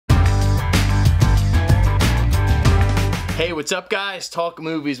Hey, what's up guys? Talk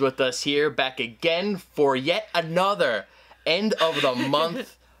Movies with us here, back again for yet another end of the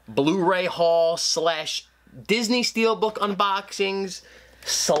month Blu-ray haul slash Disney Steelbook unboxings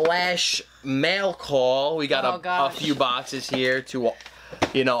slash mail call. We got a few boxes here to,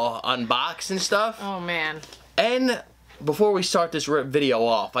 you know, unbox and stuff. Oh man. And before we start this video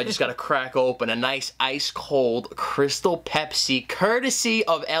off, I just gotta crack open a nice ice cold Crystal Pepsi, courtesy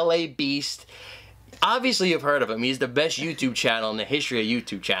of LA Beast. Obviously you've heard of him. He's the best YouTube channel in the history of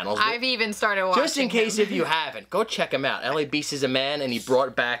YouTube channels. I've even started watching Just in case if you haven't, go check him out. LA Beast is a man, and he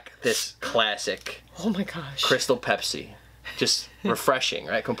brought back this classic. Oh my gosh. Crystal Pepsi. Just refreshing,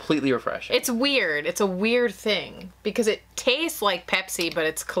 right? Completely refreshing. It's weird. It's a weird thing because it tastes like Pepsi, but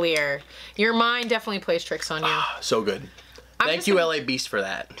it's clear. Your mind definitely plays tricks on you. So good. Thank you, LA Beast, for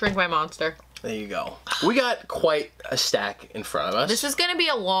that. Drink my Monster. There you go. We got quite a stack in front of us. This is going to be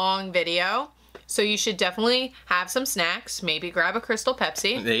a long video, so you should definitely have some snacks. Maybe grab a Crystal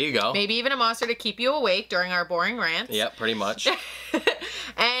Pepsi. There you go. Maybe even a Monster to keep you awake during our boring rants. Yep, pretty much.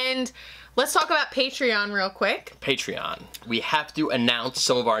 And let's talk about Patreon real quick. Patreon. We have to announce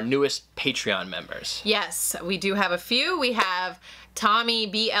some of our newest Patreon members. Yes, we do have a few. We have Tommy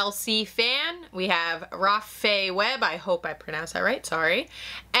BLC Fan. We have Rafe Webb. I hope I pronounced that right. Sorry.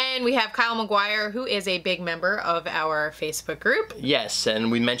 And we have Kyle McGuire, who is a big member of our Facebook group. Yes, and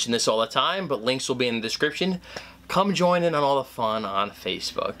we mention this all the time, but links will be in the description. Come join in on all the fun on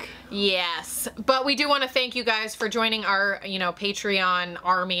Facebook. Yes, but we do want to thank you guys for joining our, Patreon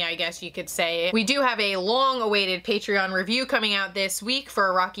army, I guess you could say. We do have a long-awaited Patreon review coming out this week for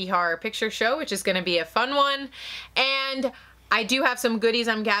a Rocky Horror Picture Show, which is going to be a fun one. And I do have some goodies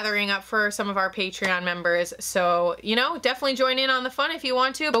I'm gathering up for some of our Patreon members, so, definitely join in on the fun if you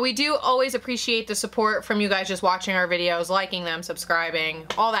want to. But we do always appreciate the support from you guys just watching our videos, liking them, subscribing,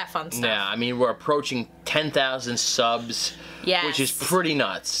 all that fun stuff. Yeah, I mean, we're approaching 10,000 subs, yes, which is pretty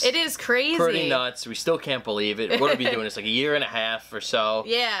nuts. It is crazy. Pretty nuts. We still can't believe it. What are we doing? It's like a year and a half or so.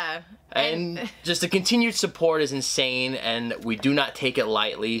 Yeah. And just the continued support is insane, and we do not take it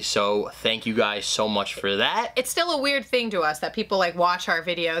lightly, so thank you guys so much for that. It's still a weird thing to us that people watch our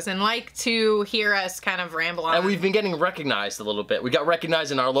videos and like to hear us kind of ramble on. And we've been getting recognized a little bit. We got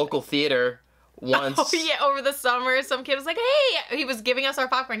recognized in our local theater once. Oh yeah, over the summer, some kid was like, hey, he was giving us our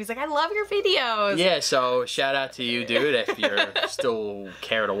popcorn. He's like, I love your videos. Yeah, so shout out to you, dude, if you're still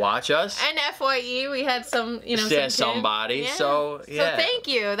care to watch us. And FYE, we had some, somebody. Yeah. So, yeah. So thank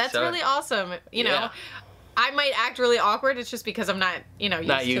you. That's really awesome. I might act really awkward. It's just because I'm not, used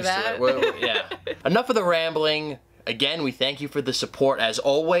to that. Well, yeah. Enough of the rambling. Again, we thank you for the support as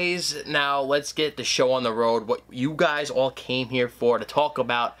always. Now, let's get the show on the road. What you guys all came here for, to talk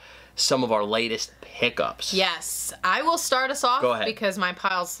about some of our latest pickups. Yes, I will start us off. Go ahead. Because my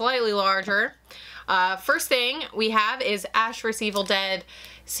pile's slightly larger. First thing we have is Ash vs. Evil Dead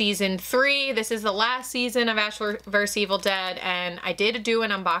Season 3. This is the last season of Ash vs. Evil Dead, and I did do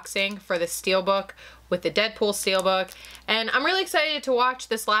an unboxing for the Steelbook with the Deadpool Steelbook, and I'm really excited to watch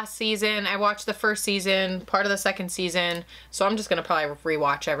this last season. I watched the first season, part of the second season, so I'm just going to probably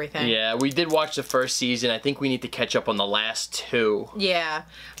rewatch everything. Yeah, we did watch the first season. I think we need to catch up on the last two. Yeah,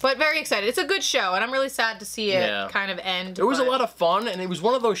 but very excited. It's a good show, and I'm really sad to see it kind of end. It was a lot of fun, and it was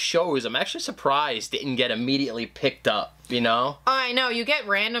one of those shows I'm actually surprised didn't get immediately picked up, Oh, I know. You get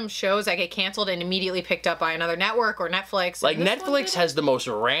random shows that get canceled and immediately picked up by another network or Netflix. Like, Netflix has the most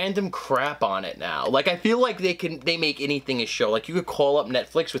random crap on it now. Like, I feel like they make anything a show. Like, you could call up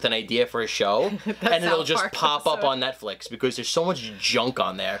Netflix with an idea for a show, and it'll just pop up on Netflix because there's so much junk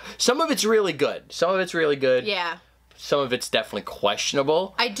on there. Some of it's really good. Some of it's really good. Yeah. Some of it's definitely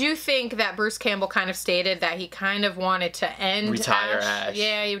questionable. I do think that Bruce Campbell kind of stated that he kind of wanted to retire Ash.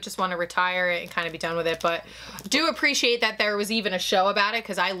 Yeah, he would just want to retire it and kind of be done with it. But do appreciate that there was even a show about it,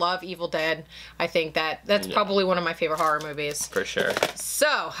 because I love Evil Dead. I think that's probably one of my favorite horror movies. For sure.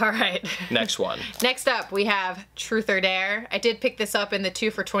 So, all right. Next one. Next up, we have Truth or Dare. I did pick this up in the 2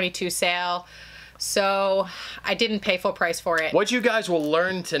 for $22 sale. So, I didn't pay full price for it. What you guys will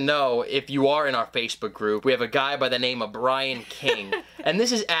learn to know if you are in our Facebook group, we have a guy by the name of Brian King. And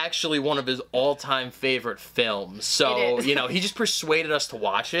this is actually one of his all-time favorite films. So, he just persuaded us to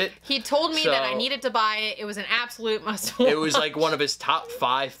watch it. He told me that I needed to buy it. It was an absolute must-watch. It was like one of his top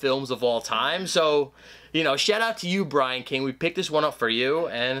 5 films of all time. So, shout out to you, Brian King. We picked this one up for you,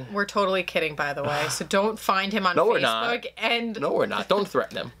 and we're totally kidding, by the way. So don't find him on Facebook. We're not. No, we're not. Don't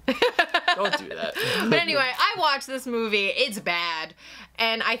threaten him. Don't do that. But anyway, I watched this movie. It's bad.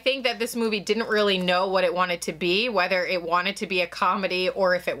 And I think that this movie didn't really know what it wanted to be, whether it wanted to be a comedy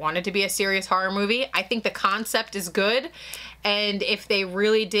or if it wanted to be a serious horror movie. I think the concept is good. And if they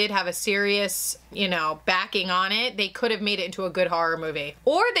really did have a serious, you know, backing on it, they could have made it into a good horror movie.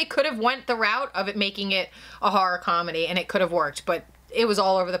 Or they could have went the route of it making it a horror comedy and it could have worked. But it was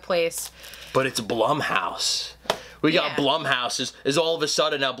all over the place. But it's Blumhouse. We got Blumhouse. Is all of a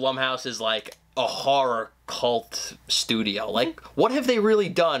sudden now Blumhouse is like a horror cult studio. Like, what have they really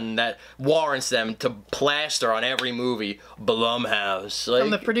done that warrants them to plaster on every movie Blumhouse? Like,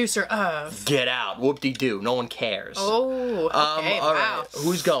 From the producer of Get Out, whoop-de-doo, no one cares. Oh, okay, all wow. right.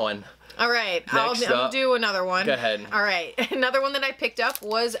 Who's going? All right, I'll do another one. Go ahead. All right, another one that I picked up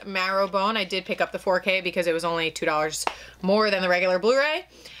was Marrowbone. I did pick up the 4K because it was only $2 more than the regular Blu-ray.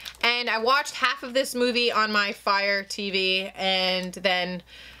 And I watched half of this movie on my Fire TV, and then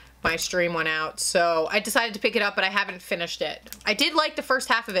my stream went out. So I decided to pick it up, but I haven't finished it. I did like the first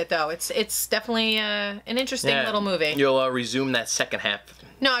half of it, though. It's definitely an interesting little movie. You'll resume that second half.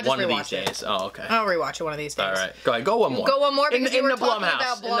 No, I just one of rewatch these it. days. Oh, okay. I'll rewatch it one of these days. All right, go ahead. Go one more. Go one more because in you were the talking Blumhouse.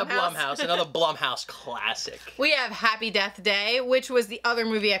 about Blumhouse. In the Blumhouse, another Blumhouse classic. We have Happy Death Day, which was the other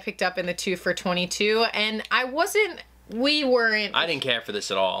movie I picked up in the 2 for $22, and we weren't I didn't care for this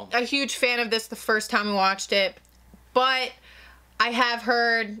at all. a huge fan of this the first time we watched it, but I have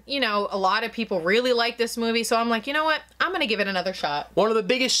heard, you know, a lot of people really like this movie, so I'm like, you know what? I'm going to give it another shot. One of the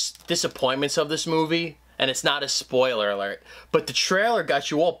biggest disappointments of this movie, and it's not a spoiler alert, but the trailer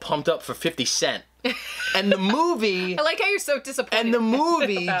got you all pumped up for 50 Cent. And the movie... I like how you're so disappointed. And the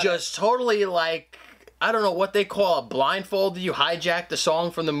movie just totally, like... I don't know what they call it, blindfolded you, hijacked the song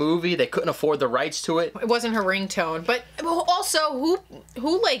from the movie. They couldn't afford the rights to it. It wasn't her ringtone, but also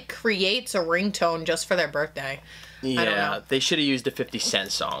who like creates a ringtone just for their birthday? Yeah, I don't know. They should have used the 50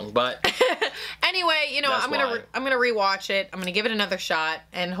 Cent song, but anyway, you know, That's I'm gonna rewatch it. I'm gonna give it another shot,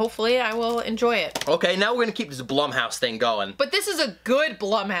 and hopefully I will enjoy it. okay, now we're gonna keep this Blumhouse thing going. But this is a good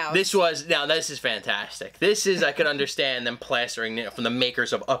Blumhouse. This is fantastic. This is, I could understand them plastering it from the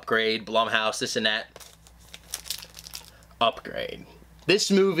makers of Upgrade, Blumhouse, this and that. Upgrade. This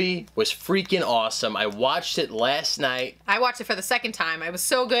movie was freaking awesome. I watched it last night. I watched it for the second time. It was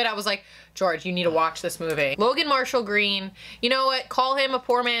so good. I was like, George, you need to watch this movie. Logan Marshall Green. You know what? Call him a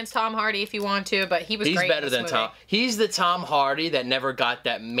poor man's Tom Hardy if you want to, but he was great. He's better than Tom. He's the Tom Hardy that never got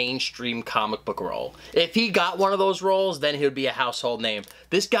that mainstream comic book role. If he got one of those roles, then he would be a household name.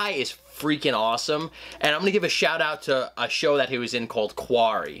 This guy is freaking awesome. And I'm going to give a shout out to a show that he was in called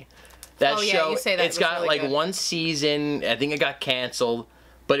Quarry. That show, you say that. It's got really like good. one season. I think it got canceled,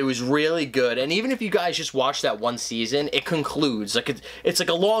 but it was really good. And even if you guys just watch that one season, it concludes. Like it's like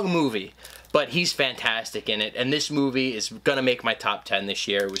a long movie, but he's fantastic in it. And this movie is gonna make my top 10 this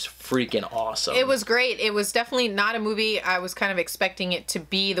year. It was freaking awesome. It was great. It was definitely not a movie I was kind of expecting it to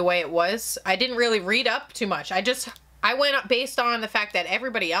be the way it was. I didn't really read up too much. I went up based on the fact that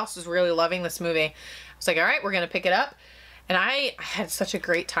everybody else was really loving this movie. I was like, all right, we're gonna pick it up. And I had such a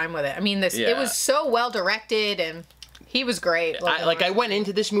great time with it. I mean, it was so well directed, and he was great. I went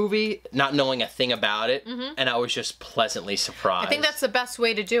into this movie not knowing a thing about it, and I was just pleasantly surprised. I think that's the best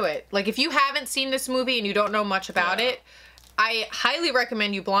way to do it. Like, if you haven't seen this movie and you don't know much about it, I highly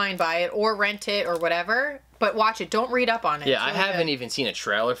recommend you blind buy it or rent it or whatever, but watch it. Don't read up on it. Yeah, I haven't even seen a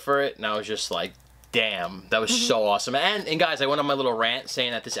trailer for it, and I was just like, damn, that was so awesome. And guys, I went on my little rant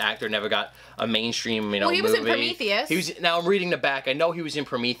saying that this actor never got a mainstream, well, he was movie. in Prometheus. Now I'm reading the back. I know he was in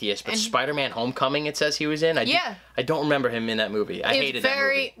Prometheus, but Spider-Man Homecoming, it says he was in. I don't remember him in that movie. I hated that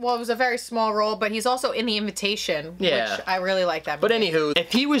movie. Well, it was a very small role, but he's also in The Invitation, which I really like that movie. But anywho,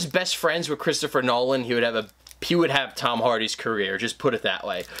 if he was best friends with Christopher Nolan, he would have Tom Hardy's career, just put it that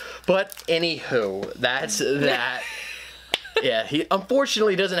way. But anywho, that's that. Yeah, he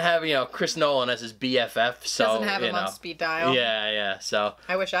unfortunately doesn't have, Chris Nolan as his BFF, so, doesn't have him on speed dial. Yeah, so.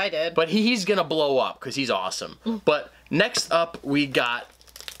 I wish I did. But he's gonna blow up, because he's awesome. But next up, we got,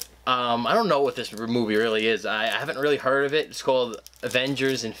 I don't know what this movie really is. I haven't really heard of it. It's called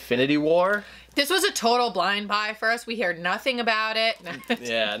Avengers Infinity War. This was a total blind buy for us. We heard nothing about it.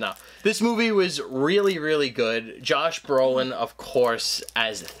 Yeah, no. This movie was really, really good. Josh Brolin, of course,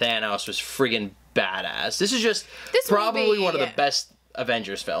 as Thanos was friggin' badass. This is probably one of the best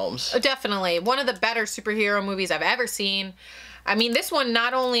Avengers films. Definitely. One of the better superhero movies I've ever seen. I mean, this one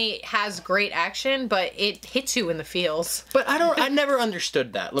not only has great action, but it hits you in the feels. But I never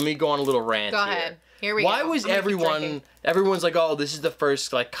understood that. Let me go on a little rant Go here. ahead. Here we Why go. was I'm gonna keep drinking. everyone's like, oh, this is the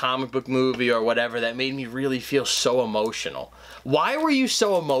first like comic book movie or whatever that made me really feel so emotional. Why were you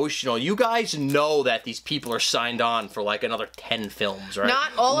so emotional? You guys know that these people are signed on for like another 10 films, right?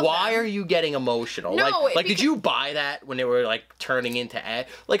 Not all of Why them. are you getting emotional? No, like did you buy that when they were like turning into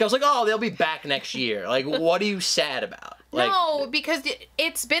like I was like, oh, they'll be back next year. Like, what are you sad about? Like, No, because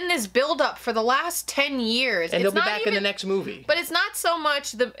it's been this build-up for the last 10 years. and It's they'll be not back in the next movie. But it's not so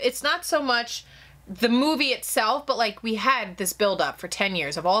much the movie itself, but like we had this build-up for 10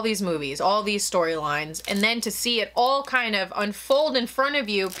 years of all these movies, all these storylines, and then to see it all kind of unfold in front of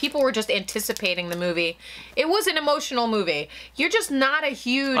you, people were just anticipating the movie. It was an emotional movie. You're just not a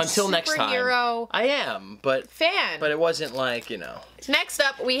huge Until next time. superhero I am, but fan. But it wasn't like, you know. Next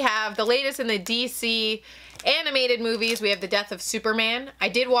up, we have the latest in the DC animated movies. We have The Death of Superman. I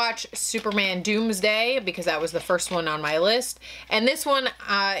did watch Superman Doomsday because that was the first one on my list. And this one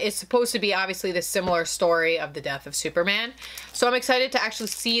is supposed to be obviously the similar story of The Death of Superman. So I'm excited to actually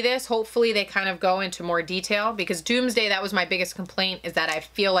see this. Hopefully they kind of go into more detail because Doomsday, that was my biggest complaint, is that I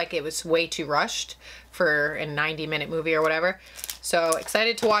feel like it was way too rushed for a 90-minute movie or whatever. So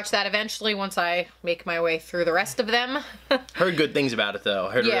excited to watch that eventually once I make my way through the rest of them. Heard good things about it, though.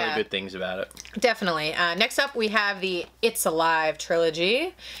 Heard Yeah. really good things about it. Definitely. Next up, we have the It's Alive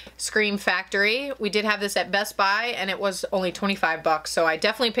trilogy, Scream Factory. We did have this at Best Buy, and it was only $25, so I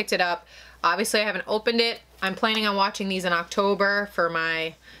definitely picked it up. Obviously, I haven't opened it. I'm planning on watching these in October for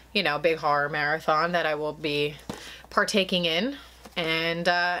my, you know, big horror marathon that I will be partaking in. And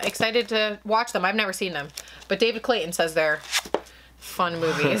excited to watch them. I've never seen them, but David Clayton says they're fun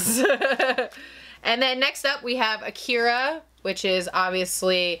movies. And then next up, we have Akira, which is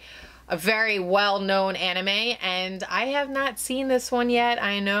obviously a very well-known anime, and I have not seen this one yet.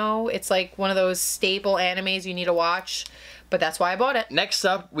 I know it's like one of those staple animes you need to watch, but that's why I bought it. Next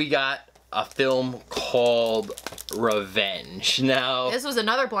up, we got a film called Revenge. Now, This was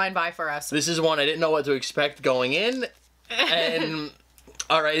another blind buy for us. this is one I didn't know what to expect going in, and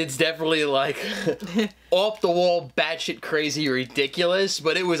all right, it's definitely like off the wall, batshit crazy, ridiculous,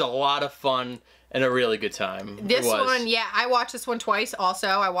 but it was a lot of fun and a really good time. This It was. one, yeah, I watched this one twice also.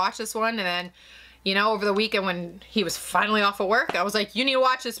 I watched this one, and then, you know, over the weekend when he was finally off of work, I was like, you need to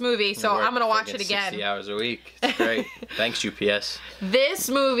watch this movie, so Work I'm going to watch friggin' it again. 60 hours a week. It's great. Thanks, UPS. This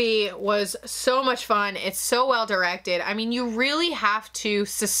movie was so much fun. It's so well directed. I mean, you really have to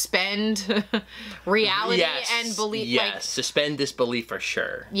suspend reality and belief. Yes, Like, suspend disbelief for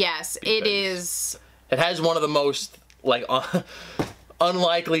sure. yes, it Because- is. It has one of the most, like,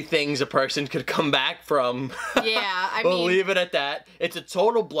 unlikely things a person could come back from. Yeah, I We'll mean, leave it at that. It's a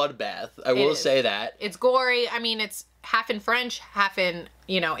total bloodbath. I will is. say that. it's gory. I mean, it's half in French, half in,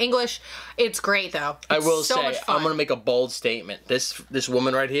 you know, English. It's great, though. I It's will so say, much fun. I'm gonna make a bold statement. This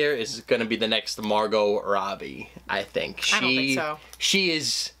woman right here is gonna be the next Margot Robbie. I think. I don't think so. She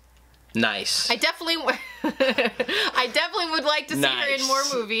is nice. I definitely would like to see her in Nice. more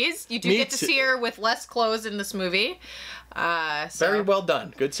movies. You do Me get to too. see her with less clothes in this movie. So. Very well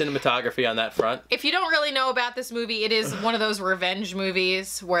done. Good cinematography on that front. If you don't really know about this movie, it is one of those revenge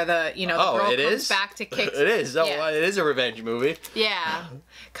movies where the girl comes back to kick. It is. Oh, Yeah. it is a revenge movie. Yeah.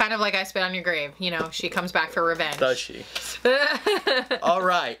 Kind of like I Spit on Your Grave. You know, she comes back for revenge. Does she? All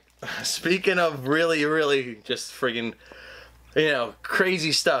right. Speaking of really, really just friggin', you know,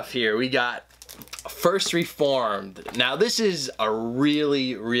 crazy stuff here, we got First Reformed. Now, this is a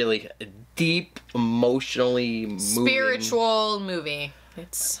really, really deep, emotionally moving... Spiritual movie.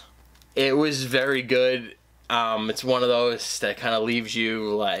 It was very good. It's one of those that kind of leaves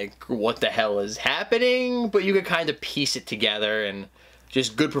you like, what the hell is happening? But you could kind of piece it together, and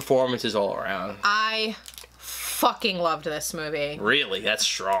just good performances all around. I fucking loved this movie. Really, that's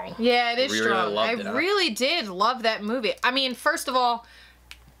strong. Yeah, it is You really strong. loved I it, huh? really did love that movie. I mean, first of all,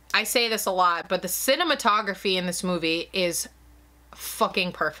 I say this a lot, but the cinematography in this movie is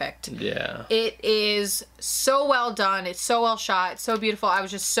fucking perfect. Yeah. It is so well done. It's so well shot. It's so beautiful. I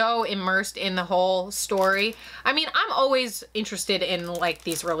was just so immersed in the whole story. I mean, I'm always interested in like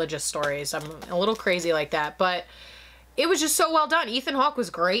these religious stories. I'm a little crazy like that, but it was just so well done. Ethan Hawke was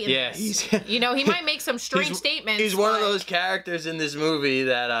great in Yeah, this. he's... You know, he might make some strange statements. He's one of but- those characters in this movie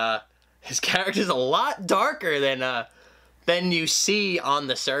that, his character's a lot darker than you see on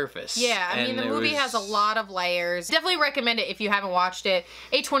the surface. Yeah, I mean, the movie has a lot of layers. Definitely recommend it if you haven't watched it.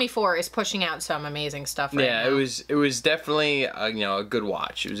 A24 is pushing out some amazing stuff right now. Yeah, it was definitely, a good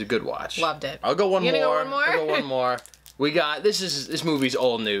watch. It was a good watch. Loved it. I'll go one You more. gonna go one more? I'll go one more. We got, this movie's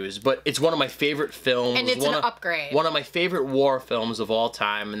old news, but it's one of my favorite films. And it's an upgrade. One of my favorite war films of all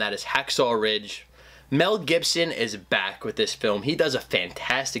time, and that is Hacksaw Ridge. Mel Gibson is back with this film. He does a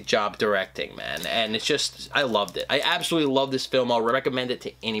fantastic job directing, man. And it's just, I loved it. I absolutely love this film. I'll recommend it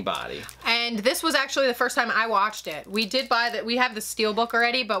to anybody. And this was actually the first time I watched it. We did buy that. We have the Steelbook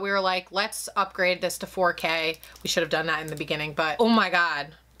already, but we were like, let's upgrade this to 4K. We should have done that in the beginning, but oh my God.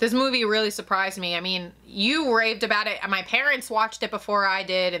 This movie really surprised me. I mean, you raved about it. My parents watched it before I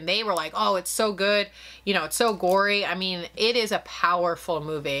did, and they were like, oh, it's so good. You know, it's so gory. I mean, it is a powerful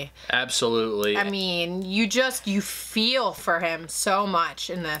movie. Absolutely. I mean, you feel for him so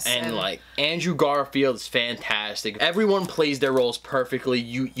much in this. And like, Andrew Garfield is fantastic. Everyone plays their roles perfectly.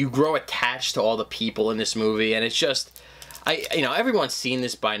 You grow attached to all the people in this movie, and it's just, you know, everyone's seen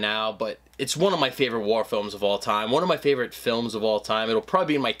this by now, but it's one of my favorite war films of all time. One of my favorite films of all time. It'll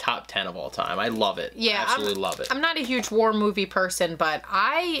probably be in my top 10 of all time. I love it. Yeah, absolutely love it. I'm not a huge war movie person, but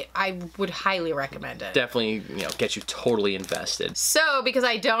I would highly recommend it. Definitely, you know, get you totally invested. So, because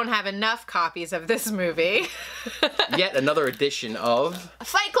I don't have enough copies of this movie. Yet another edition of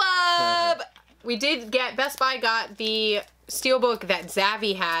Fight Club! We did get, Best Buy got the Steelbook that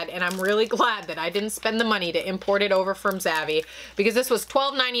Zavvi had, and I'm really glad that I didn't spend the money to import it over from Zavvi, because this was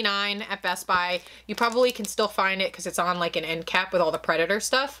 $12.99 at Best Buy. You probably can still find it because it's on like an end cap with all the Predator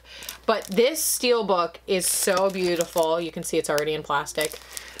stuff. But this Steelbook is so beautiful. You can see it's already in plastic.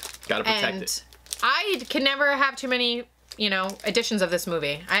 Gotta protect it. I can never have too many, you know, editions of this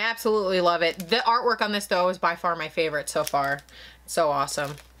movie. I absolutely love it. The artwork on this, though, is by far my favorite so far. So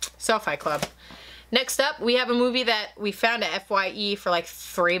awesome. So Fight Club. Next up, we have a movie that we found at FYE for like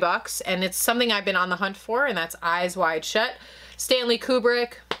 $3, and it's something I've been on the hunt for, and that's Eyes Wide Shut. Stanley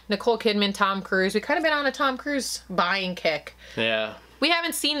Kubrick, Nicole Kidman, Tom Cruise. We kind of been on a Tom Cruise buying kick. Yeah. We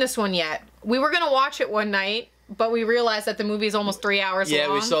haven't seen this one yet. We were going to watch it one night, but we realized that the movie is almost 3 hours long.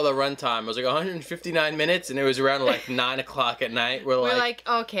 Yeah, we saw the runtime. It was like 159 minutes, and it was around like 9 o'clock at night. We're like,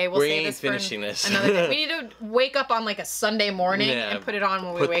 okay, we'll save this finishing this. Another day. We need to wake up on like a Sunday morning and put it on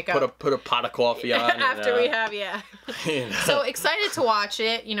when we wake up. Put a pot of coffee on. After we have, yeah. You know. So excited to watch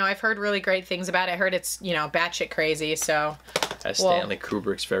it. You know, I've heard really great things about it. I heard it's, you know, batshit crazy, so. As Stanley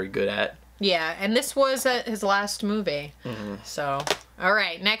Kubrick's very good at. Yeah, and this was his last movie. Mm-hmm. So, all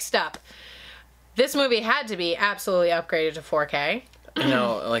right, next up. This movie had to be absolutely upgraded to 4K. You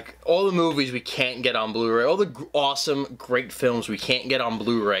know, like, all the movies we can't get on Blu-ray, all the awesome, great films we can't get on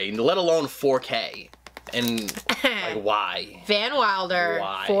Blu-ray, let alone 4K. And, like, why? Van Wilder,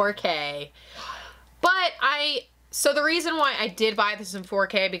 why? 4K. But so the reason why I did buy this in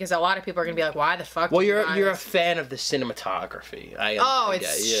 4K, because a lot of people are going to be like, why the fuck Well, you're a fan of the cinematography.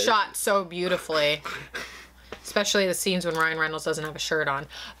 It's shot so beautifully. Especially the scenes when Ryan Reynolds doesn't have a shirt on.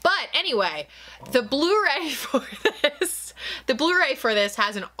 But anyway, the Blu-ray for this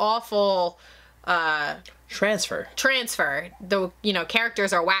has an awful transfer. The, you know,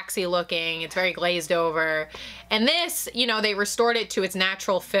 characters are waxy looking. It's very glazed over. And this, you know, they restored it to its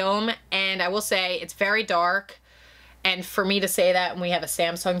natural film. And I will say it's very dark. And for me to say that when we have a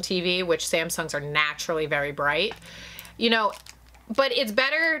Samsung TV, which Samsungs are naturally very bright, you know, but it's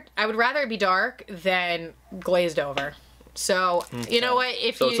better, I would rather it be dark than glazed over. So, you know what?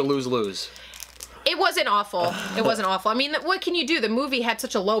 So it's a lose-lose. It wasn't awful. It wasn't awful. I mean, what can you do? The movie had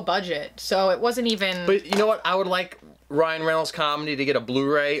such a low budget, so it wasn't even... But you know what? I would like Ryan Reynolds' comedy to get a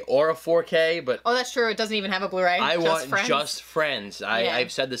Blu-ray or a 4K, but... Oh, that's true. It doesn't even have a Blu-ray. I want Just Friends.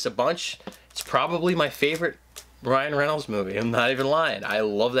 I've said this a bunch. It's probably my favorite Ryan Reynolds movie. I'm not even lying. I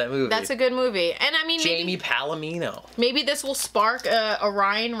love that movie. That's a good movie. And I mean, Jamie Palomino. Maybe this will spark a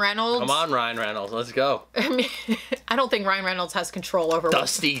Ryan Reynolds. Come on, Ryan Reynolds. Let's go. I mean, I don't think Ryan Reynolds has control over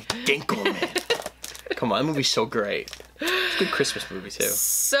Dusty Dinkelman. Come on, that movie's so great. It's a good Christmas movie, too.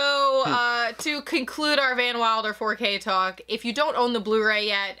 So, to conclude our Van Wilder 4K talk, if you don't own the Blu-ray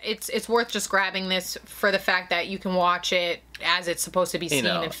yet, it's worth just grabbing this for the fact that you can watch it as it's supposed to be seen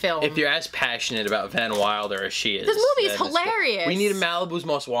in film. If you're as passionate about Van Wilder as she is. This movie is hilarious. We need a Malibu's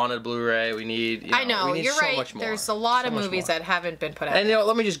Most Wanted Blu-ray. We need, I know, we need you're so right. much more. There's a lot of movies that haven't been put out. And, you know,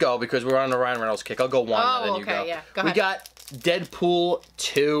 let me just go because we're on a Ryan Reynolds kick. I'll go one and then you go. Yeah. Go ahead. We got Deadpool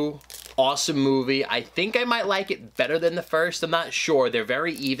 2. Awesome movie. I think I might like it better than the first. I'm not sure. They're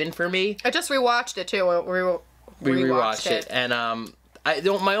very even for me. I just rewatched it too. We rewatched it. And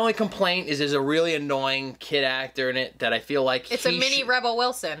my only complaint is there's a really annoying kid actor in it that I feel like it's a mini Rebel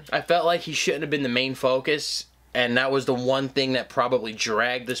Wilson. I felt like he shouldn't have been the main focus. and that was the one thing that probably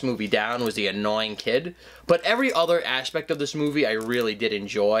dragged this movie down, was the annoying kid. But every other aspect of this movie I really did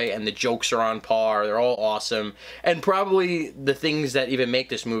enjoy, and the jokes are on par, they're all awesome, and probably the things that even make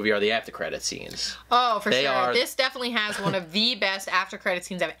this movie are the after credit scenes. Oh, for sure. This definitely has one of the best after credit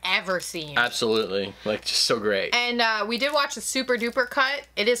scenes I've ever seen. Absolutely. Like, just so great. And we did watch the super duper cut.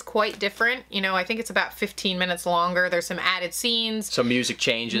 It is quite different. You know, I think it's about 15 minutes longer. There's some added scenes. Some music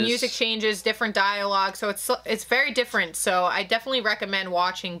changes. Music changes, different dialogue. So it's very different. So I definitely recommend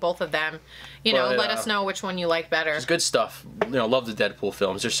watching both of them. You know, let us know which one you like better. It's good stuff. You know, love the Deadpool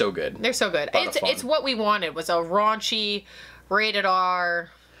films. They're so good. They're so good. It's what we wanted, was a raunchy, rated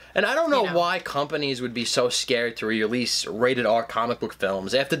R... And I don't know why companies would be so scared to release rated R comic book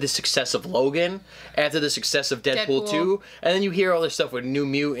films after the success of Logan, after the success of Deadpool 2, and then you hear all this stuff with New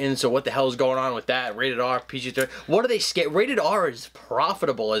Mutants, or what the hell is going on with that, rated R, PG-13. What are they scared? Rated R is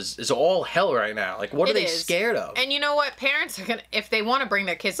profitable as all hell right now. Like, what are they scared of? And you know what? Parents are gonna, if they want to bring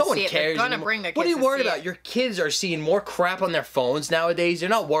their kids to see it, they're gonna bring their kids to see it. What are you worried about? Your kids are seeing more crap on their phones nowadays. They're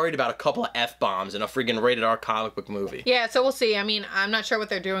not worried about a couple of F-bombs in a freaking rated R comic book movie. Yeah, so we'll see. I mean, I'm not sure what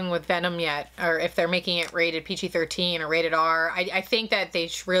they're doing with Venom yet, or if they're making it rated PG-13 or rated R. I think that they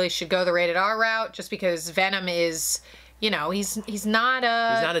really should go the rated R route, just because Venom is, you know, he's not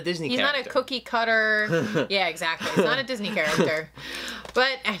a Disney character. He's not a cookie cutter. Yeah, exactly. He's not a Disney character.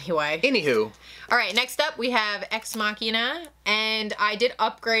 But anyway. Anywho. All right, next up we have Ex Machina, and I did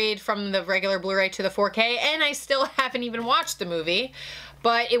upgrade from the regular Blu-ray to the 4K, and I still haven't even watched the movie.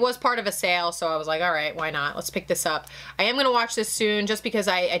 But it was part of a sale, so I was like, all right, why not? Let's pick this up. I am going to watch this soon, just because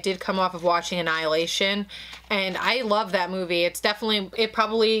I did come off of watching Annihilation, and I love that movie. It's definitely, it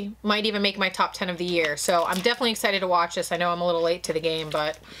probably might even make my top 10 of the year. So I'm definitely excited to watch this. I know I'm a little late to the game,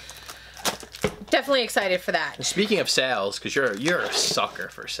 but definitely excited for that. Speaking of sales, because you're a sucker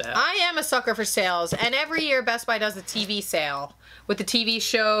for sales. I am a sucker for sales, and every year Best Buy does a TV sale with the TV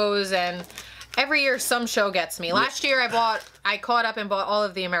shows, and every year some show gets me. Last year I caught up and bought all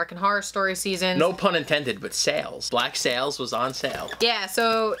of the American Horror Story seasons. No pun intended, but sales. Black Sales was on sale. Yeah,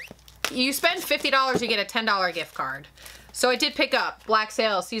 so you spend $50, you get a $10 gift card. So I did pick up Black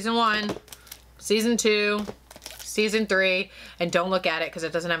Sales Season 1, Season 2, Season 3, and don't look at it because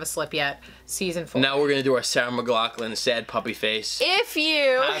it doesn't have a slip yet. Season 4. Now we're going to do our Sarah McLachlan sad puppy face. If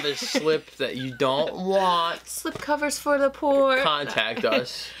you have a slip that you don't want, slip covers for the poor, contact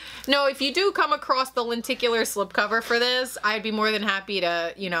us. No, if you do come across the lenticular slipcover for this, I'd be more than happy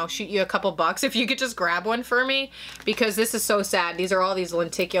to, you know, shoot you a couple bucks if you could just grab one for me, because this is so sad. These are all these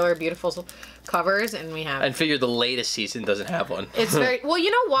lenticular, beautiful covers, and we have... And figure the latest season doesn't have one. It's very... Well, you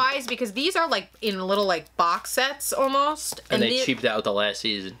know why? Is because these are, like, in little, like, box sets, almost. And they cheaped out the last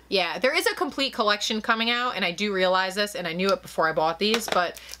season. Yeah, there is a complete collection coming out, and I do realize this, and I knew it before I bought these,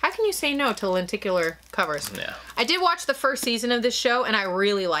 but how can you say no to lenticular covers? Yeah. I did watch the first season of this show, and I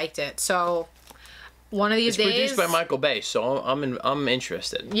really liked it, so... One of these days... It's produced by Michael Bay, so I'm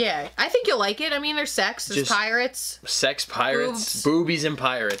interested. Yeah, I think you'll like it. I mean, there's sex, there's pirates. Sex, pirates, boobies, and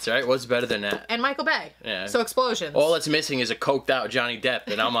pirates, right? What's better than that? And Michael Bay. Yeah. So explosions. All that's missing is a coked out Johnny Depp,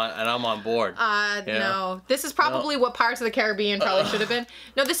 and I'm on board. No. This is probably what Pirates of the Caribbean probably should have been.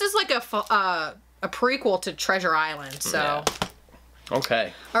 No, this is like a prequel to Treasure Island, so... Yeah.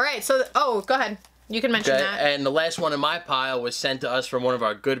 Okay. All right, so... Oh, go ahead. You can mention that. And the last one in my pile was sent to us from one of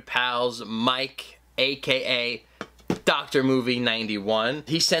our good pals, Mike, a.k.a. Dr. Movie 91.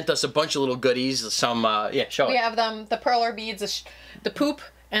 He sent us a bunch of little goodies. Some, yeah, show it. We have them, the perler beads, the poop,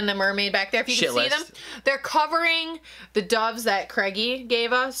 and the mermaid back there. If you can see them. They're covering the doves that Craigie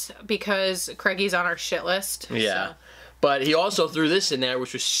gave us, because Craigie's on our shit list. Yeah. So. But he also threw this in there,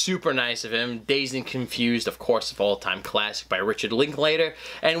 which was super nice of him. Dazed and Confused, of course, of all-time classic by Richard Linklater.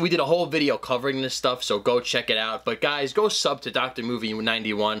 And we did a whole video covering this stuff, so go check it out. But guys, go sub to Dr. Movie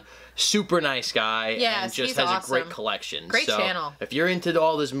 91. Super nice guy. Yes, and just he's has awesome. a great collection. Great channel. If you're into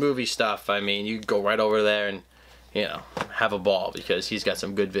all this movie stuff, I mean, you go right over there and, you know, have a ball, because he's got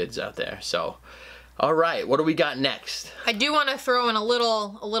some good vids out there. So... All right, what do we got next? I do want to throw in a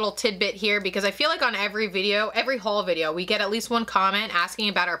little tidbit here, because I feel like on every video, every haul video, we get at least one comment asking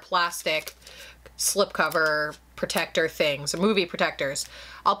about our plastic slipcover protector things, movie protectors.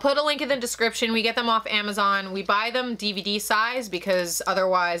 I'll put a link in the description. We get them off Amazon. We buy them DVD size, because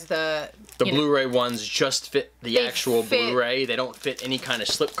otherwise the Blu-ray ones just fit the actual Blu-ray. They don't fit any kind of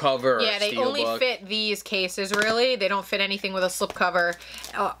slipcover or Yeah, they only fit these cases, really. They don't fit anything with a slipcover,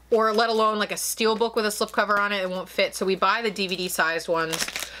 or let alone like a Steelbook with a slipcover on it. It won't fit, so we buy the DVD-sized ones.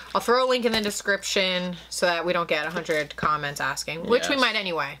 I'll throw a link in the description so that we don't get 100 comments asking, which we might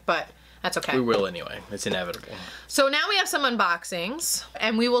anyway, but That's okay. We will anyway. It's inevitable. So now we have some unboxings,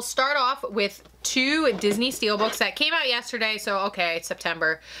 and we will start off with 2 Disney Steelbooks that came out yesterday, so okay, it's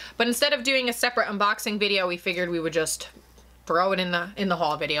September. But instead of doing a separate unboxing video, we figured we would just throw it in the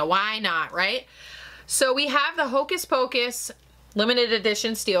haul video. Why not, right? So we have the Hocus Pocus limited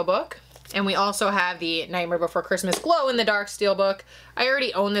edition Steelbook, and we also have the Nightmare Before Christmas glow-in-the-dark Steelbook. I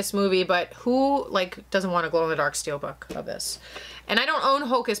already own this movie, but who, like, doesn't want a glow-in-the-dark Steelbook of this? And I don't own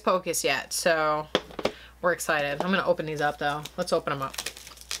Hocus Pocus yet, so we're excited. I'm gonna open these up, though. Let's open them up.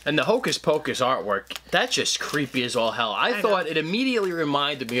 And the Hocus Pocus artwork, that's just creepy as all hell. I thought it immediately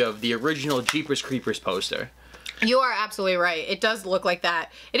reminded me of the original Jeepers Creepers poster. You are absolutely right. It does look like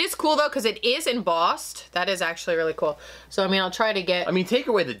that. It is cool, though, because it is embossed. That is actually really cool. So, I mean, I'll try to get... I mean, take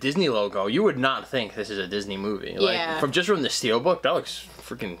away the Disney logo, you would not think this is a Disney movie. Yeah. Like, just from the Steelbook, that looks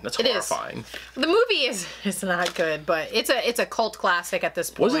freaking... That's horrifying. The movie is not good, but it's a cult classic at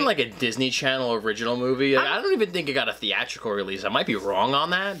this point. Wasn't it like a Disney Channel original movie? Like, I don't even think it got a theatrical release. I might be wrong on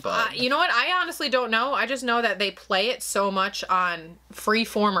that, but... you know what? I honestly don't know. I just know that they play it so much on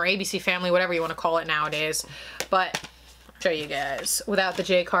Freeform or ABC Family, whatever you want to call it nowadays. But... show you guys without the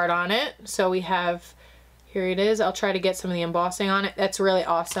J card on it. So we have, here it is. I'll try to get some of the embossing on it. That's really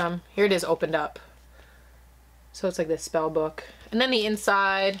awesome. Here it is opened up. So it's like this spell book. And then the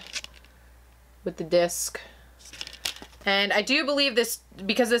inside with the disc. And I do believe this,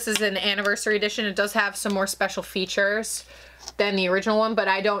 because this is an anniversary edition, it does have some more special features than the original one, but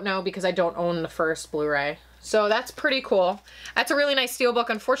I don't know because I don't own the first Blu-ray. So that's pretty cool. That's a really nice Steelbook.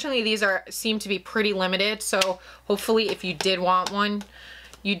 Unfortunately, these seem to be pretty limited, so hopefully if you did want one,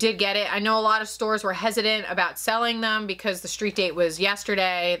 you did get it. I know a lot of stores were hesitant about selling them because the street date was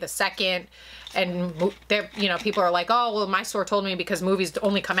yesterday, the 2nd, and you know, people are like, oh, well, my store told me because movies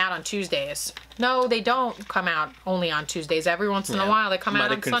only come out on Tuesdays. No, they don't come out only on Tuesdays. Every once in a while, they come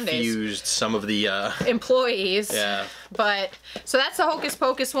out on Sundays. Might have confused some of the employees. Yeah. But so that's the Hocus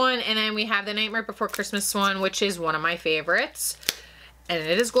Pocus one, and then we have the Nightmare Before Christmas one, which is one of my favorites, and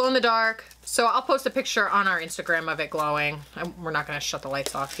it is glow in the dark. So I'll post a picture on our Instagram of it glowing. We're not gonna shut the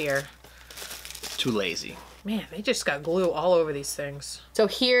lights off here. Too lazy. Man, they just got glue all over these things. So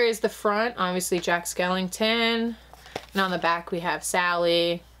here is the front, obviously Jack Skellington. And on the back we have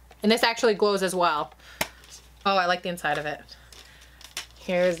Sally. And this actually glows as well. Oh, I like the inside of it.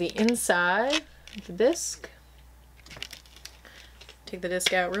 Here's the inside of the disc. Take the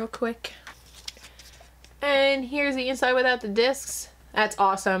disc out real quick. And here's the inside without the discs. That's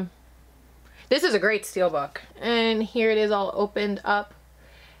awesome. This is a great Steelbook. And here it is all opened up.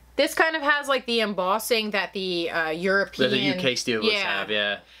 This kind of has like the embossing that the European... The UK Steelbooks have,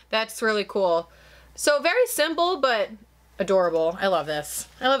 yeah. That's really cool. So very simple, but adorable. I love this.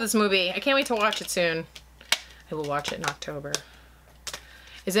 I love this movie. I can't wait to watch it soon. I will watch it in October.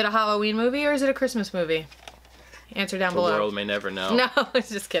 Is it a Halloween movie or is it a Christmas movie? Answer down below. The world may never know. No,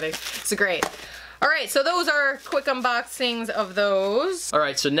 just kidding. It's great. All right, so those are quick unboxings of those. All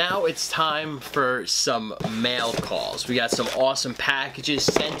right, so now it's time for some mail calls. We got some awesome packages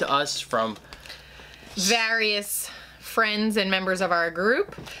sent to us from various friends and members of our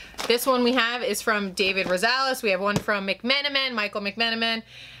group. This one we have is from David Rosales. We have one from Michael McMenamin,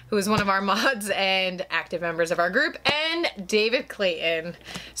 who is one of our mods and active members of our group, and David Clayton.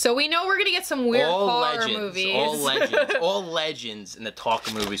 So we know we're gonna get some weird horror movies. All legends in the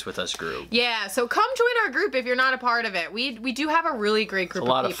Talk Movies With Us group. Yeah, so come join our group if you're not a part of it. We do have a really great group of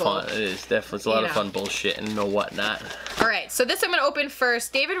people. It's a lot of fun. It is definitely. It's a lot of fun bullshit and whatnot. All right, so this I'm gonna open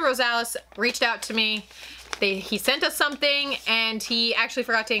first. David Rosales reached out to me. He sent us something, and he actually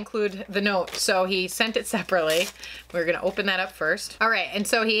forgot to include the note, so he sent it separately. We're gonna open that up first. All right, and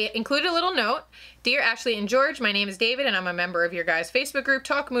so he included a little note. Dear Ashley and George, my name is David, and I'm a member of your guys' Facebook group,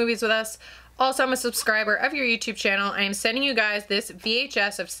 Talk Movies With Us. Also, I'm a subscriber of your YouTube channel. I am sending you guys this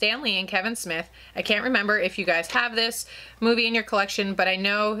VHS of Stan Lee and Kevin Smith. I can't remember if you guys have this movie in your collection, but I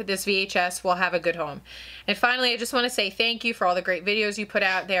know this VHS will have a good home. And finally, I just want to say thank you for all the great videos you put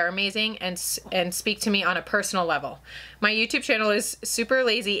out. They are amazing and speak to me on a personal level. My YouTube channel is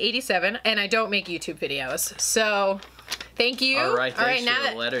SuperLazy87, and I don't make YouTube videos. So... thank you. All right, thanks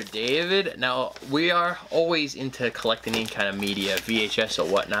for the letter, David. Now, we are always into collecting any kind of media, VHS or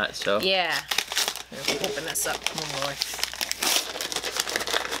whatnot, so... yeah. Let's open this up. Oh, boy.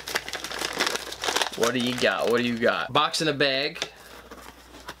 What do you got? What do you got? Box in a bag.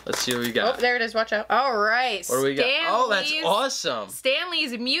 Let's see what we got. Oh, there it is. Watch out. All right. What do we got? Oh, that's awesome. Stan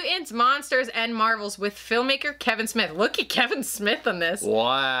Lee's Mutants, Monsters, and Marvels with filmmaker Kevin Smith. Look at Kevin Smith on this.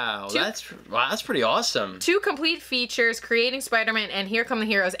 Wow. That's pretty awesome. 2 complete features, Creating Spider-Man and Here Come the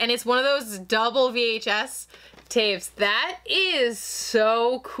Heroes. And it's one of those double VHS tapes. That is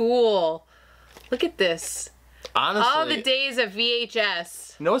so cool. Look at this. Honestly, all the days of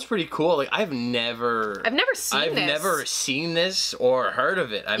VHS. You know what's pretty cool? Like I've never seen this or heard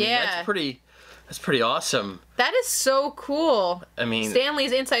of it. I mean, that's pretty awesome. That is so cool. I mean,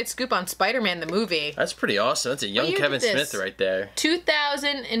 Stanley's inside scoop on Spider-Man the movie. That's pretty awesome. That's a young Kevin Smith right there.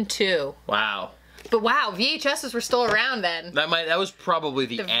 2002. Wow. But wow, VHSs were still around then. That was probably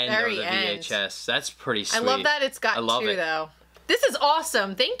the end of the VHS. That's pretty sweet. I love that it's got two though. This is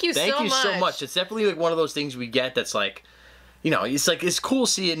awesome. Thank you so much. Thank you so much. It's definitely like one of those things we get that's like, you know, it's cool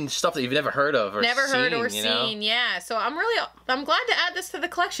seeing stuff that you've never heard of or seen. Yeah. So I'm glad to add this to the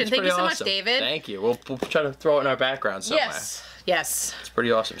collection. Thank you so much, David. Thank you. We'll try to throw it in our background somewhere. Yes. It's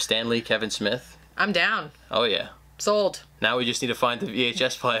pretty awesome. Stanley, Kevin Smith. I'm down. Oh yeah. Sold. Now we just need to find the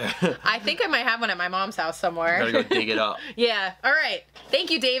VHS player. I think I might have one at my mom's house somewhere. Gotta go dig it up. Yeah. All right. Thank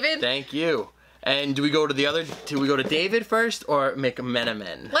you, David. Thank you. And do we go to David first or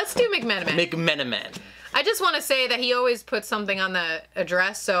McMenamin? Let's do McMenamin. McMenamin. I just want to say that he always puts something on the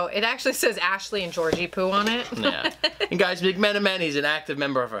address, so it actually says Ashley and Georgie Poo on it. Yeah. And guys, McMenamin, he's an active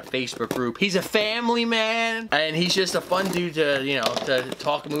member of our Facebook group. He's a family man, and he's just a fun dude to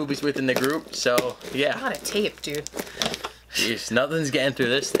talk movies with in the group. So yeah. A lot of tape, dude. Jeez, nothing's getting through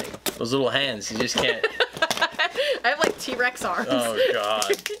this thing. Those little hands, you just can't. I have like T-Rex arms. Oh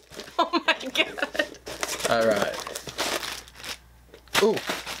god. Oh my god. All right. Ooh.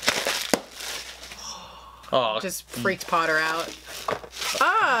 Oh. Just freaked Potter out.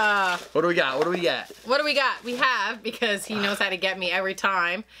 Ah. What do we got? What do we got? What do we got? We have, because he knows how to get me every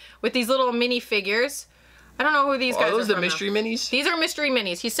time, with these little mini figures. I don't know who these guys are. Are those the mystery minis? These are mystery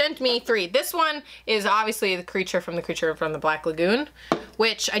minis. He sent me 3. This one is obviously the creature from the Black Lagoon,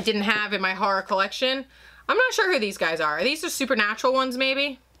 which I didn't have in my horror collection. I'm not sure who these guys are. Are these the supernatural ones,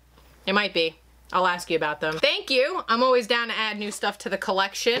 maybe? It might be. I'll ask you about them. Thank you. I'm always down to add new stuff to the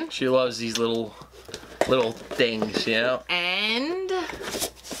collection. She loves these little things, you know? And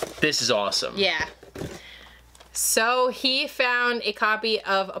this is awesome. Yeah. So he found a copy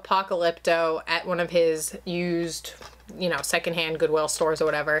of Apocalypto at one of his used, secondhand Goodwill stores or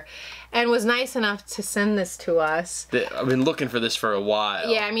whatever, and was nice enough to send this to us. I've been looking for this for a while.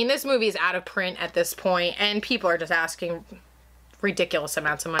 Yeah, I mean, this movie is out of print at this point, and people are just asking ridiculous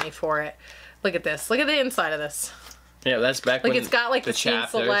amounts of money for it. Look at this. Look at the inside of this. Yeah, that's back when it's got like the scene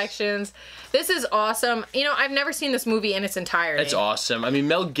selections. This is awesome. I've never seen this movie in its entirety. It's awesome. I mean,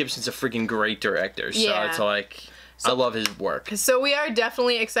 Mel Gibson's a freaking great director, so it's like, I love his work. So we are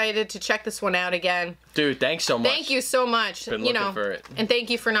definitely excited to check this one out again. Dude, thanks so much. Thank you so much. Been looking for it. And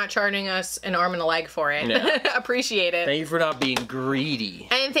thank you for not charging us an arm and a leg for it. Yeah. Appreciate it. Thank you for not being greedy.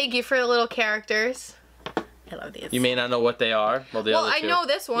 And thank you for the little characters. I love these. You may not know what they are. Well, I know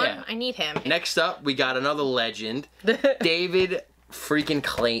this one. Yeah. I need him. Next up, we got another legend. David freaking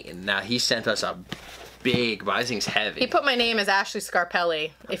Clayton. Now, he sent us a big, but I think it's heavy. He put my name as Ashley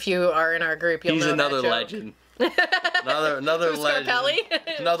Scarpelli. If you are in our group, you'll know that joke. He's another legend. another legend.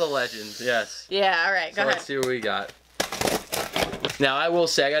 Scarpelli? Another legend, yes. Yeah, all right, go ahead. Let's see what we got. Now, I will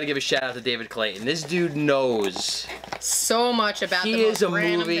say, I gotta give a shout out to David Clayton. This dude knows so much about the most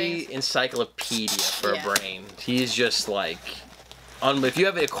random things. He is a movie encyclopedia for a brain. He's just like, if you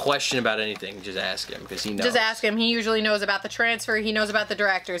have a question about anything, just ask him, because he knows. Just ask him. He usually knows about the transfer. He knows about the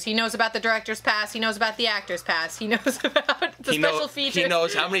directors. He knows about the director's past. He knows about the actor's past. He knows about the special features. He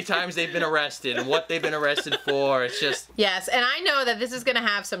knows how many times they've been arrested and what they've been arrested for. It's just... Yes, and I know that this is going to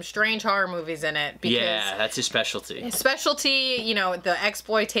have some strange horror movies in it. Because that's his specialty. His specialty, the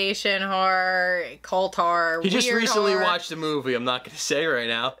exploitation horror, cult horror, He just recently watched a movie, I'm not going to say right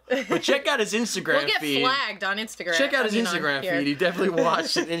now. But check out his Instagram feed. We'll get flagged on Instagram. Check out his Instagram feed. He definitely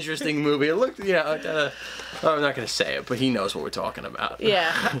watched an interesting movie. It looked, I'm not going to say it, but he knows what we're talking about.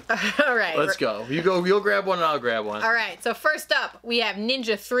 Yeah. All right. Let's go. You'll grab one and I'll grab one. All right. So first up, we have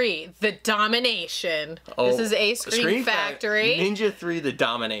Ninja 3, The Domination. Oh, this is a Scream Factory. Ninja 3, The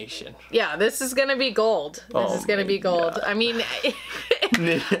Domination. Yeah, this is going to be gold. This is going to be gold. God. I mean,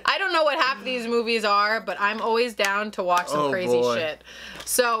 I don't know what half of these movies are, but I'm always down to watch some crazy shit.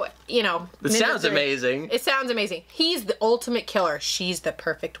 So, it sounds amazing. It sounds amazing. He's the ultimate killer. She's the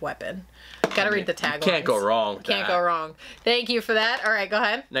perfect weapon. Gotta read the tagline. Can't go wrong with that. Can't go wrong. Thank you for that. All right, go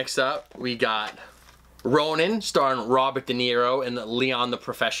ahead. Next up, we got Ronin, starring Robert De Niro and Leon the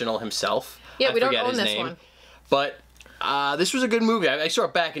Professional himself. Yeah, we don't own this one. But This was a good movie. I saw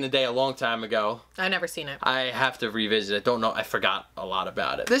it back in the day a long time ago. I've never seen it. I have to revisit it. Don't know. I forgot a lot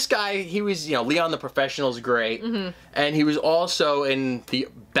about it. This guy, he was, Leon the Professional's great. And he was also in the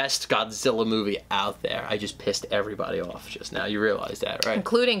best Godzilla movie out there. I just pissed everybody off just now. You realize that, right?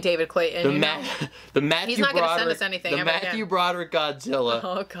 Including David Clayton. The Matthew He's not going to send Broderick, us anything. the Matthew Broderick Godzilla.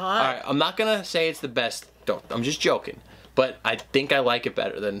 Oh, God. All right, I'm not going to say it's the best. I'm just joking. But I think I like it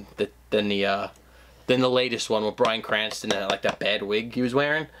better than the latest one with Bryan Cranston and like that bad wig he was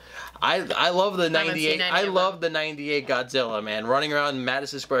wearing. I love the 98. I love the 98 Godzilla, man. Running around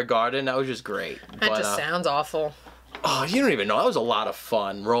Madison Square Garden, that was just great. That just sounds awful. Oh, you don't even know. That was a lot of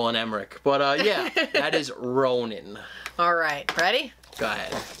fun, Roland Emmerich. But yeah, that is Ronin. All right, ready? Go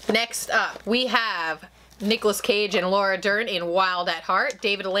ahead. Next up, we have Nicolas Cage and Laura Dern in Wild at Heart.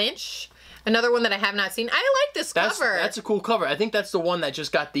 David Lynch. Another one that I have not seen. I like this cover. That's a cool cover. I think that's the one that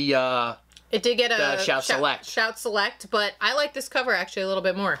just got the... It did get a Shout Select. Shout Select, but I like this cover actually a little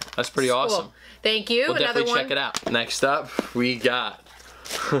bit more. That's pretty awesome. Cool. Thank you. We'll Another definitely one. check it out. Next up, we got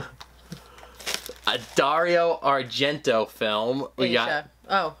a Dario Argento film. Asia.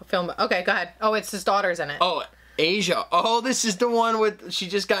 Oh, a film. Okay, go ahead. Oh, it's his daughter's in it. Oh, Asia. Oh, this is the one with she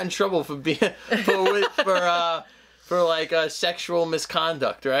just got in trouble for being for like sexual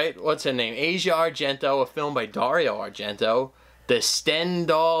misconduct, right? What's her name? Asia Argento, a film by Dario Argento. The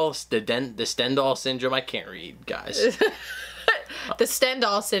Stendhal syndrome. I can't read, guys. The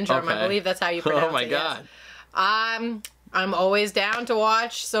Stendhal syndrome. Okay. I believe that's how you pronounce it. Oh my God. Yes. I'm always down to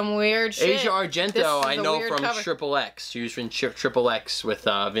watch some weird shit. Asia Argento, I know from cover. Triple X. She was in Triple X with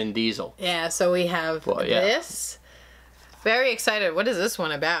Vin Diesel. Yeah, so we have this. Very excited. What is this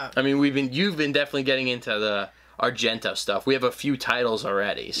one about? I mean, you've been definitely getting into the Argento stuff. We have a few titles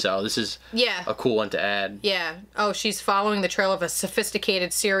already, so this is a cool one to add. Yeah. Oh, she's following the trail of a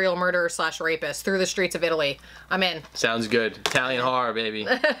sophisticated serial murderer / rapist through the streets of Italy. I'm in. Sounds good. Italian horror, baby.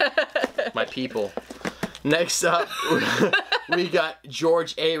 My people. Next up, we got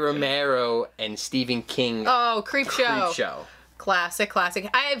George A. Romero and Stephen King. Oh, Creepshow. Creepshow. Classic.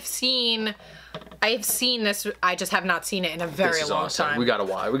 I've seen this. I just have not seen it in a very long time. We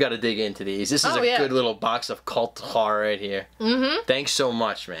gotta dig into these. This is a good little box of cult horror right here. Thanks so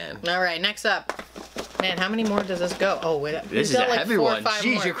much, man. All right, next up. Man, how many more does this go? Oh, wait. This is a heavy one.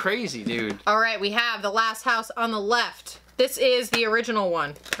 Jeez, you're crazy, dude. All right, we have The Last House on the Left. This is the original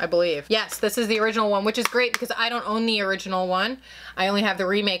one, I believe. Yes, this is the original one, which is great because I don't own the original one. I only have the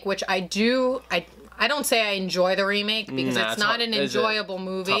remake, which I do. I don't say I enjoy the remake because it's not an enjoyable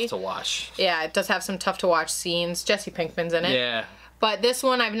movie. Tough to watch. Yeah, it does have some tough to watch scenes. Jesse Pinkman's in it. Yeah. But this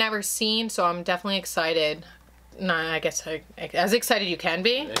one I've never seen, so I'm definitely excited. No, I guess as excited you can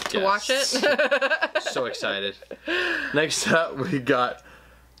be to watch it. So excited. Next up, we got...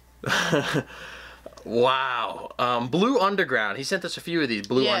 Wow. Blue Underground. He sent us a few of these.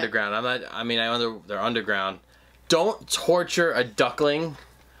 Blue Underground. I know they're underground. Don't torture a duckling.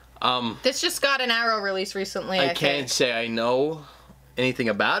 This just got an Arrow release recently, I think. Can't say I know anything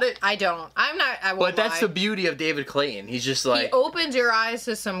about it. I don't. I won't But that's the beauty of David Clayton. He's just like... He opens your eyes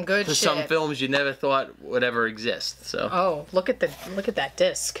to some good shit. some films you never thought would ever exist, so... Oh, look at that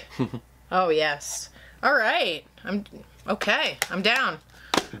disc. Oh, yes. All right. I'm down.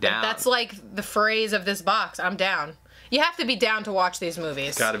 That's like the phrase of this box. I'm down. You have to be down to watch these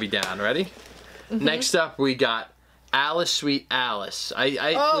movies. Gotta be down. Ready? Next up, we got Alice, Sweet Alice.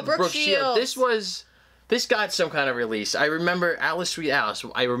 With Brooke Shields. This got some kind of release. I remember Alice, Sweet Alice.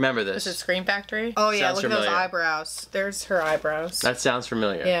 I remember this. Is it Scream Factory? Oh, yeah. Look at those eyebrows. There's her eyebrows. That sounds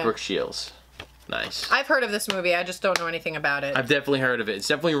familiar. Yeah. Brooke Shields. Nice. I've heard of this movie. I just don't know anything about it. I've definitely heard of it. It's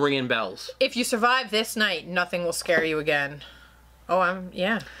definitely ringing bells. If you survive this night, nothing will scare you again. Oh,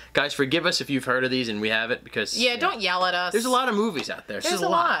 yeah. Guys, forgive us if you've heard of these and we haven't, because... Yeah, don't yell at us. There's a lot of movies out there. There's a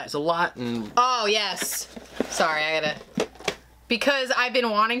lot. There's a lot. And... Oh, yes. Sorry, I gotta... Because I've been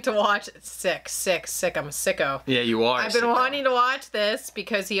wanting to watch... Sick. I'm a sicko. Yeah, you are. I've been wanting to watch this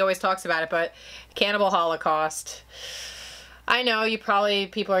because he always talks about it, but Cannibal Holocaust... I know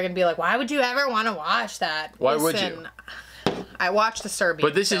people are gonna be like, why would you ever want to watch that? Why would you? I watched the Serbian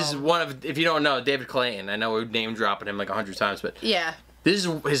But this film. is one of, if you don't know, David Clayton. I know we're name dropping him like 100 times, but yeah, this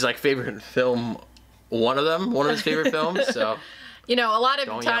is his like favorite film. One of his favorite films. So you know, a lot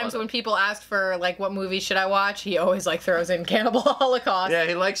of times when people ask for like what movie should I watch, he always like throws in Cannibal Holocaust. Yeah,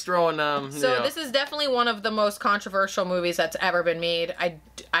 he likes throwing. So this is definitely one of the most controversial movies that's ever been made.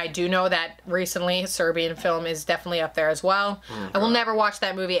 I do know that recently Serbian film is definitely up there as well. I will never watch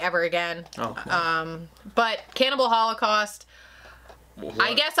that movie ever again. But Cannibal Holocaust. What?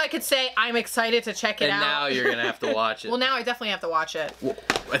 I guess I could say I'm excited to check it out. And now you're gonna have to watch it. Well, now I definitely have to watch it. Well,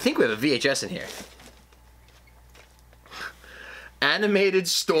 I think we have a VHS in here. Animated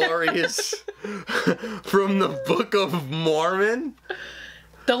stories from the Book of Mormon?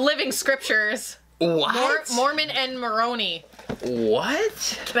 The Living Scriptures. What? Mormon and Moroni.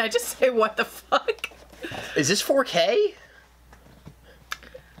 What? Can I just say what the fuck? Is this 4K?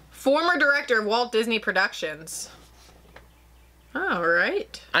 Former director of Walt Disney Productions. All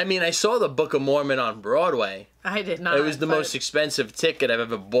right. I mean, I saw the Book of Mormon on Broadway. I did not. It was the most expensive ticket I've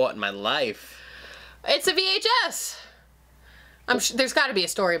ever bought in my life. It's a VHS. I'm sure there's got to be a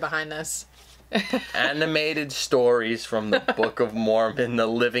story behind this. Animated stories from the Book of Mormon, the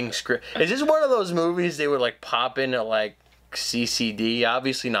Living Script. Is this one of those movies they would like pop in at like CCD?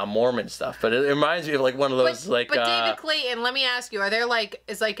 Obviously not Mormon stuff, but it reminds me of like one of those But David Clayton, let me ask you: are there like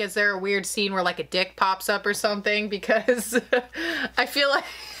is there a weird scene where like a dick pops up or something? Because I feel like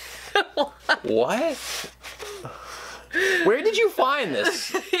what? Where did you find this?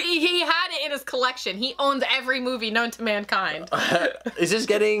 He had it in his collection. He owns every movie known to mankind. Is this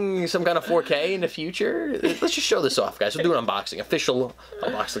getting some kind of 4K in the future? Let's just show this off, guys. We'll do an unboxing. Official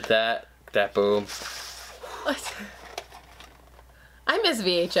unbox like that. That, boom. I miss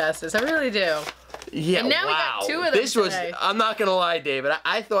VHSs. I really do. Yeah, and now wow. we got 2 of them This was, today. I'm not going to lie, David.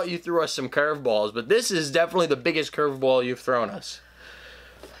 I thought you threw us some curveballs, but this is definitely the biggest curveball you've thrown us.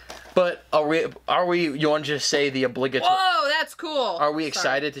 But are we, you want to just say the obligatory? Whoa, that's cool. Are we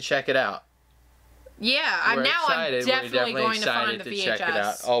excited to check it out? Yeah, I'm definitely going to find the VHS. Check it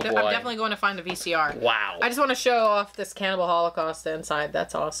out. Oh, boy. I'm definitely going to find the VCR. Wow. I just want to show off this Cannibal Holocaust inside.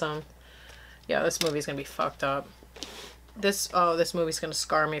 That's awesome. Yeah, this movie's going to be fucked up. This movie's going to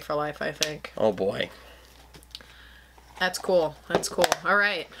scar me for life, I think. Oh, boy. That's cool. That's cool. All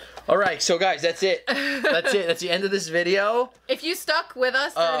right. All right, so guys, that's it. That's it. That's the end of this video. If you stuck with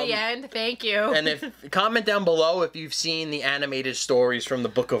us through the end, thank you. And comment down below if you've seen the animated stories from the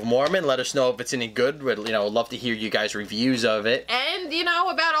Book of Mormon. Let us know if it's any good. We'd love to hear you guys' reviews of it. And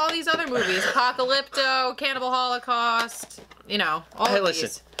about all these other movies, Apocalypto, Cannibal Holocaust, all hey, of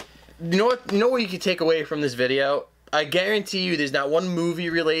listen. these. You know what you can take away from this video? I guarantee you there's not one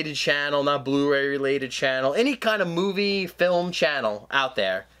movie-related channel, not Blu-ray-related channel, any kind of movie, film channel out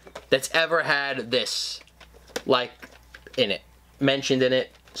there that's ever had this, mentioned in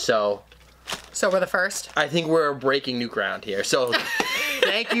it. So we're the first? I think we're breaking new ground here. So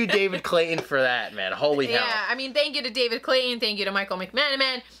thank you, David Clayton, for that, man. Holy hell. Yeah, I mean, thank you to David Clayton, thank you to Michael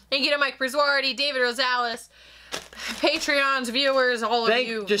McManaman, thank you to Mike Briswardi, David Rosales, Patreon's viewers, all of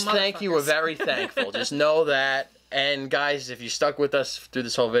you. Just thank you. We're very thankful. Just know that. And guys, if you stuck with us through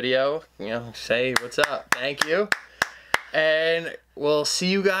this whole video, say what's up. Thank you. And we'll see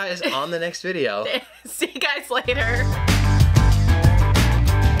you guys on the next video. See you guys later.